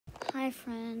Hi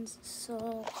friends,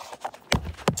 so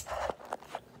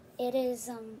it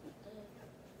is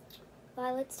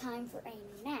Violet's time for a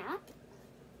nap,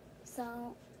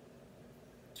 so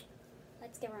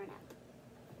let's give her a nap.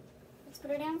 Let's put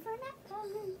her down for a nap.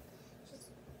 Just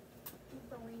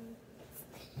going.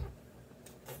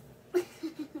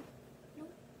 No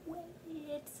way,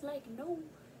 it's like no,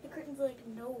 the curtain's like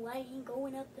no, I ain't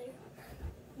going up there.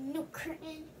 No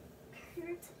curtain,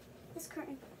 this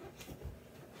curtain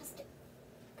has to.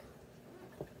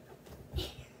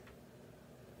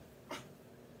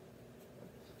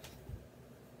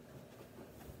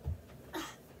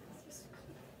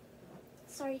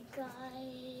 Sorry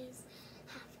guys,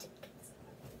 have to get this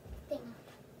thing up.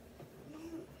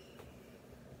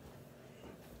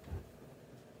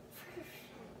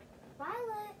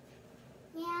 Violet,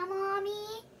 yeah mommy,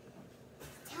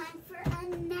 time for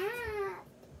a nap.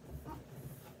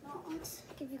 Oh, let's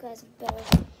give you guys a better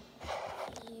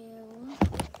view.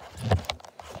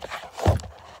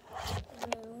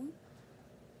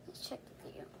 Let's check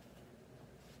the view.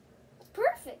 It's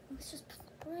perfect. Let's just put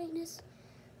the brightness.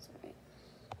 Sorry.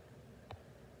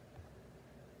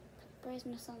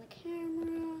 Brightness on the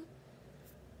camera.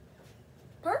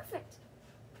 Perfect.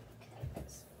 Okay,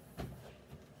 guys.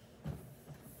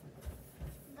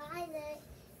 Violet,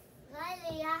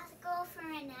 you have to go for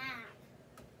a nap.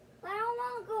 I don't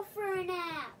want to go for a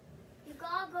nap. You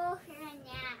gotta go for a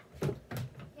nap.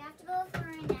 You have to go for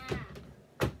a nap.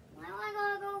 Why do I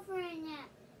gotta go for a nap?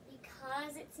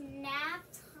 Because it's nap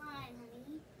time,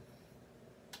 honey.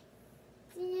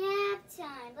 It's nap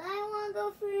time, but I don't want to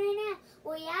go for a nap.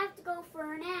 Well, you have to go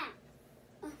for a nap.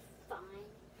 Fine.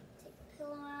 Take the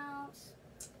pillow out.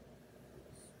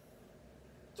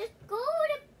 Just go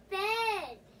to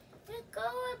bed. Just go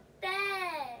to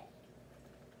bed.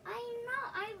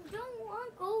 I don't want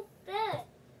to go to bed.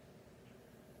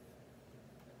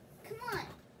 Come on.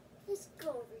 Let's go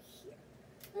over here.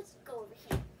 Let's go over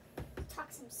here. Talk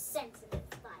some sense into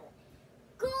this, Violet.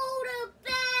 Go to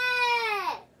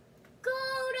bed. Go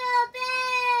to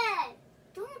bed.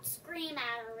 Don't scream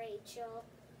at her, Rachel.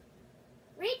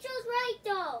 Rachel's right,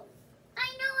 though. I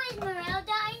know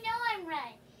Esmeralda. I know I'm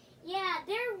right. Yeah,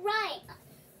 they're right.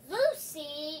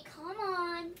 Lucy, come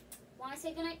on. Want to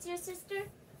say goodnight to your sister?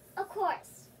 Of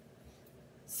course.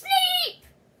 Sleep!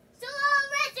 So long,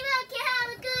 Reginald can have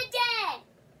a good day.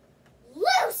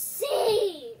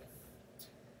 Lucy!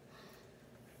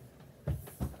 I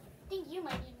think you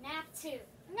might need a nap too.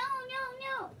 No.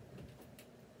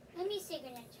 Let me say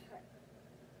goodnight to her.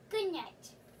 Good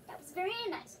night. That was very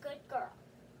nice. Good girl.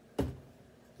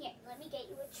 Here, let me get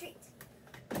you a treat.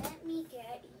 Let me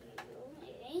get you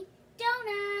a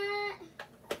donut.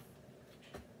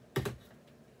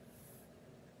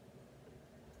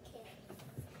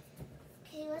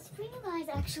 Okay, let's bring you guys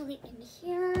actually in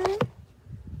here. Okay,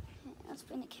 let's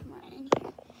bring the camera in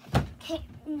here. Okay,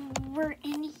 we're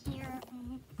in here.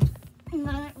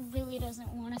 Violet really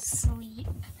doesn't want to sleep.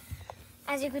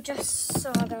 As you could just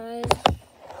saw, guys.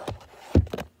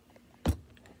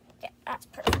 Yeah, that's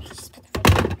perfect. Just put the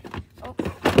food in. Oh.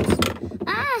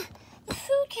 Ah! The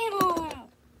food came on!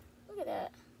 Look at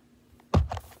that.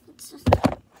 Let's just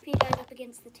put you guys up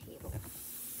against the table.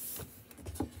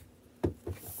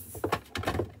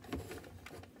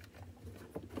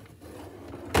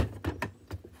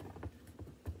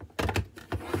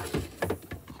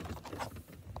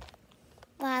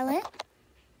 Violet?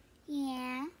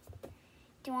 Yeah?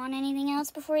 Do you want anything else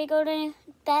before you go to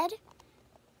bed?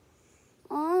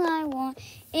 All I want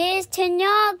is to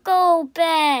not go to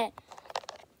bed.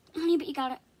 Honey, but you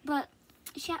got it. But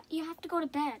you have to go to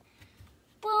bed.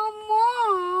 But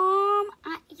Mom,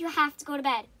 you have to go to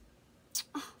bed.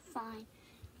 Oh, fine.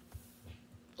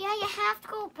 Yeah, you have to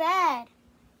go to bed.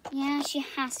 Yeah, she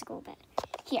has to go to bed.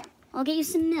 Here, I'll get you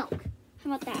some milk.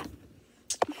 How about that?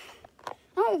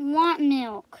 I don't want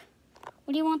milk.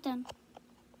 What do you want then?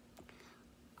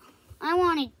 I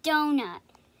want a donut.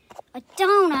 A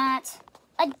donut?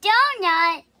 A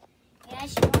donut? Yeah,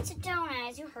 she wants a donut,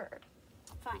 as you heard.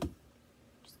 Fine.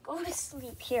 Just go to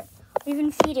sleep here. I'll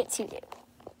even feed it to you.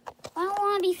 I don't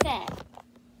want to be fed.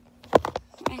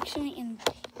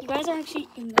 You guys are actually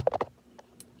in the...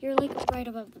 You're like right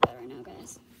above the bed right now,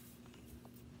 guys.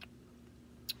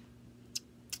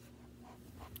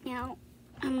 Now,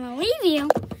 I'm going to leave you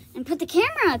and put the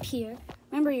camera up here.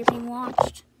 Remember, you're being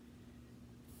watched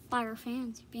by our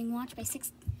fans. You're being watched by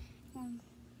you're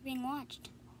being watched.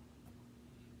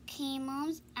 Okay,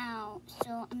 Mom's out,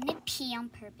 so I'm going to pee on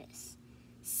purpose.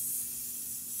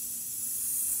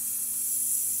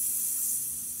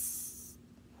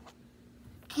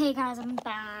 Okay, guys, I'm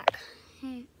back.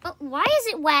 Oh, why is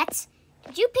it wet?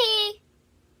 Did you pee?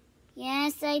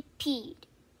 I peed.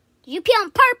 Did you pee on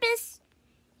purpose?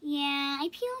 Yeah, I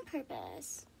peed on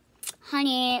purpose.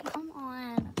 Honey, come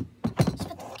on. Just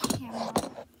put the camera on.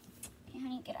 Okay,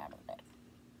 honey, get out of bed.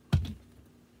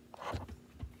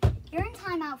 You're in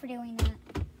timeout for doing that.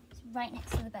 It's right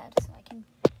next to the bed, so I can...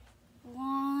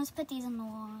 Let's put these in the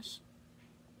wash.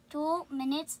 2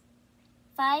 minutes,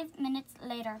 5 minutes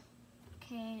later.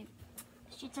 Okay,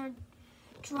 the sheets are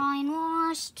dry and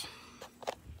washed.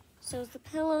 So is the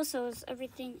pillow, so is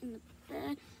everything in the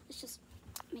bed. Let's just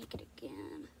make it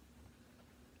again.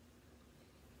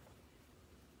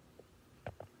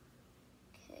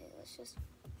 Okay, let's just...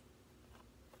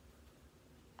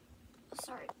 Oh,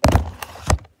 sorry.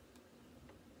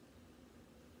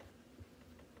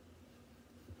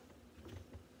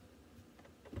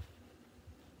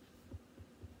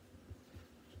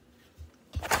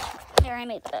 There, I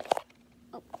made the bed.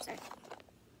 Oh, sorry.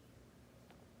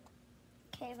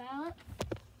 Okay, Violet.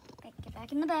 Okay, get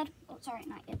back in the bed. Oh, sorry,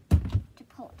 not yet. To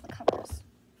pull up the covers.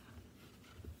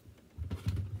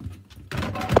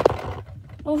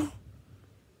 Oh.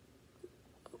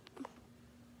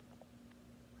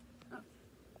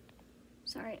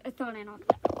 Sorry, I thought I knocked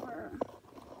that over.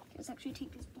 Let's actually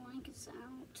take these blankets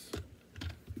out.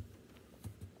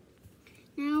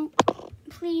 Now,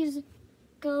 please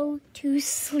go to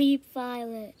sleep,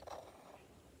 Violet.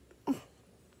 Oh,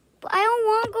 but I don't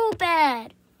want to go to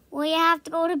bed. Well, you have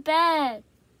to go to bed.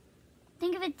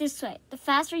 Think of it this way. The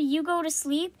faster you go to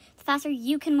sleep, the faster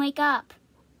you can wake up.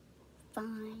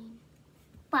 Fine.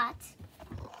 But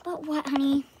what,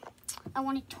 honey? I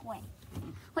want a toy.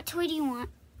 What toy do you want?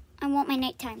 I want my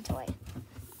nighttime toy.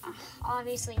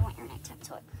 Obviously, you want your nighttime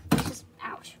toy. Let's just,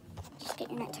 ouch. Just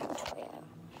get your nighttime toy out.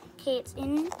 Okay, it's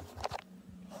in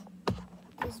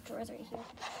these drawers right here.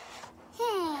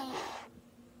 Hey.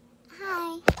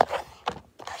 Hi.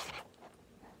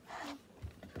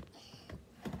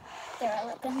 There, I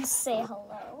let them say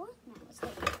hello. Now let's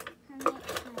get her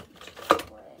nighttime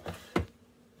toy.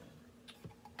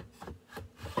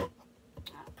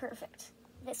 Perfect.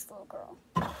 This little girl.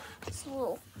 This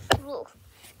little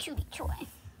cutie toy.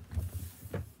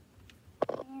 There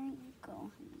you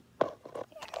go, honey.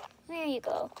 There you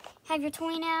go. Have your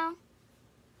toy now?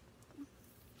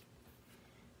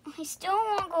 I still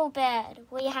want to go to bed.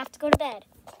 Well, you have to go to bed.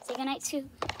 Say goodnight to...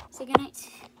 Say goodnight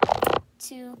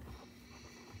to...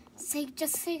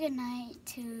 Just say goodnight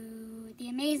to the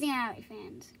Amazing Alley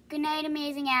fans. Good night,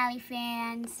 Amazing Alley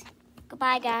fans.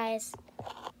 Goodbye, guys.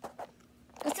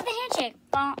 Let's do the handshake.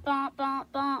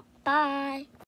 Bye.